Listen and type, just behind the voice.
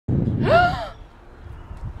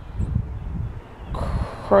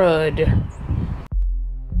crud.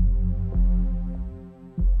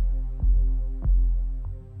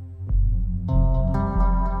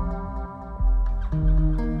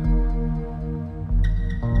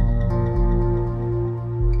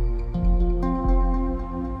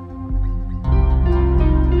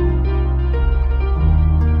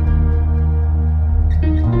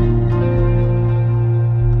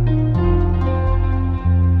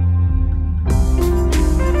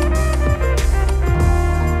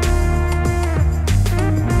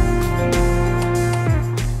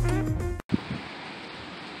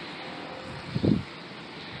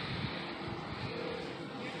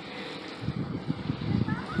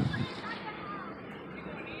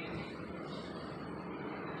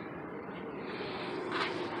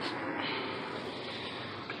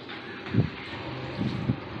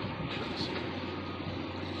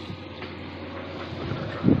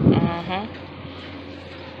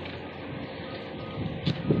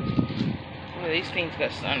 These things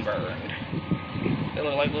got sunburned. They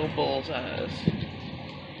look like little bull's eyes.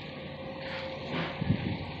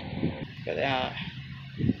 Look at that.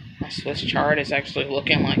 My Swiss chart is actually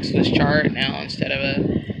looking like Swiss chart now instead of a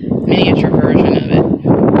miniature version of it.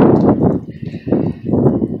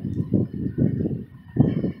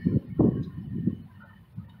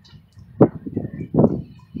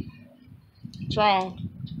 What's wrong?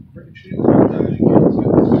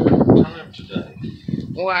 Time today.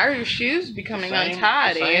 Why are your shoes becoming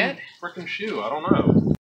untied, Ed? Freaking shoe, I don't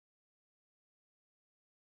know.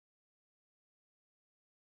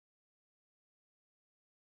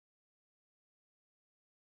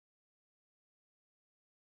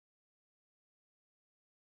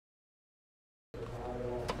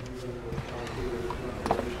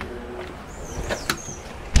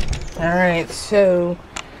 Alright, so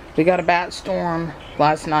we got a bad storm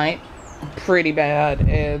last night. Pretty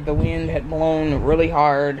bad. The wind had blown really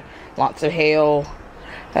hard. Lots of hail.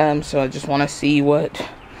 So I just want to see what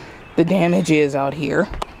the damage is out here.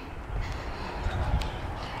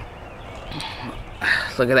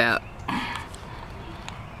 Look at that.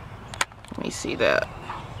 Let me see that.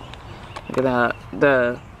 Look at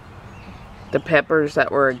that. The peppers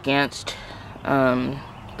that were against the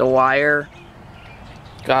wire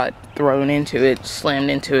got thrown into it,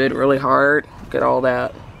 slammed into it really hard. Look at all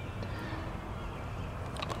that.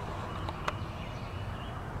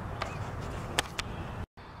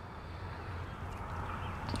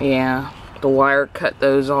 Yeah, the wire cut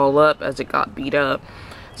those all up as it got beat up.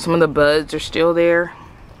 Some of the buds are still there.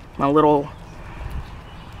 My little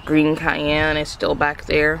green cayenne is still back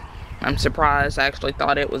there. I'm surprised. I actually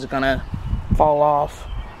thought it was gonna fall off.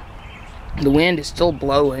 The wind is still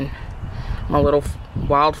blowing. My little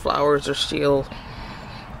wildflowers are still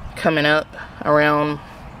coming up around.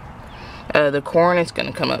 The corn is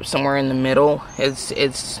gonna come up somewhere in the middle.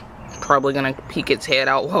 It's probably gonna peek its head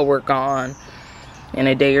out while we're gone in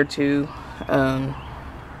a day or two. My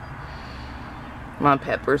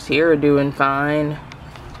peppers here are doing fine.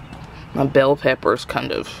 My bell pepper's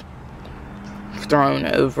kind of thrown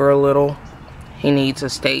over a little. He needs a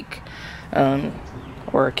stake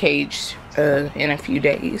or a cage in a few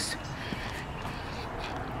days.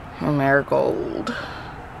 My marigold.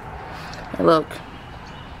 Hey, look.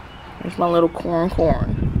 There's my little corn.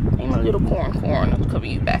 Hey, my little corn. Let's cover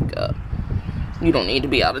you back up. You don't need to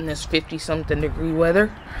be out in this 50-something degree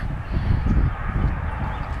weather.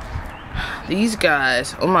 These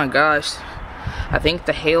guys, oh my gosh. I think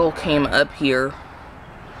the hail came up here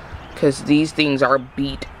because these things are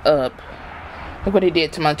beat up. Look what it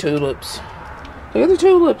did to my tulips. Look at the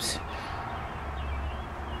tulips.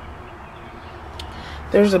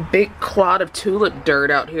 There's a big clod of tulip dirt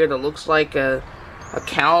out here that looks like a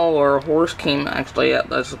cow or a horse came actually up.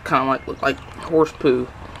 That's kind of look like horse poo.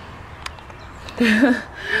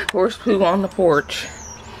 Horse poo on the porch.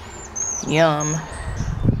 Yum.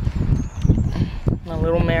 My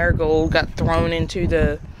little marigold got thrown into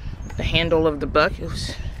the handle of the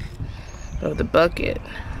bucket.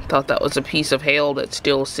 Thought that was a piece of hail that's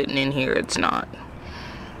still sitting in here. It's not.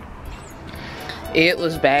 It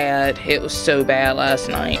was bad. It was so bad last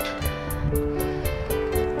night.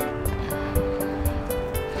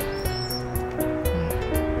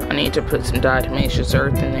 I need to put some diatomaceous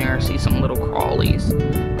earth in there. See some little crawlies.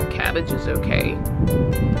 My cabbage is okay.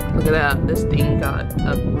 Look at that. This thing got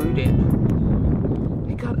uprooted.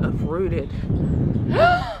 It got uprooted.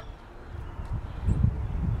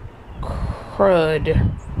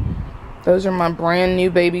 Crud. Those are my brand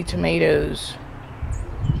new baby tomatoes.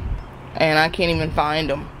 And I can't even find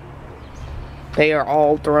them. They are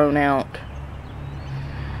all thrown out.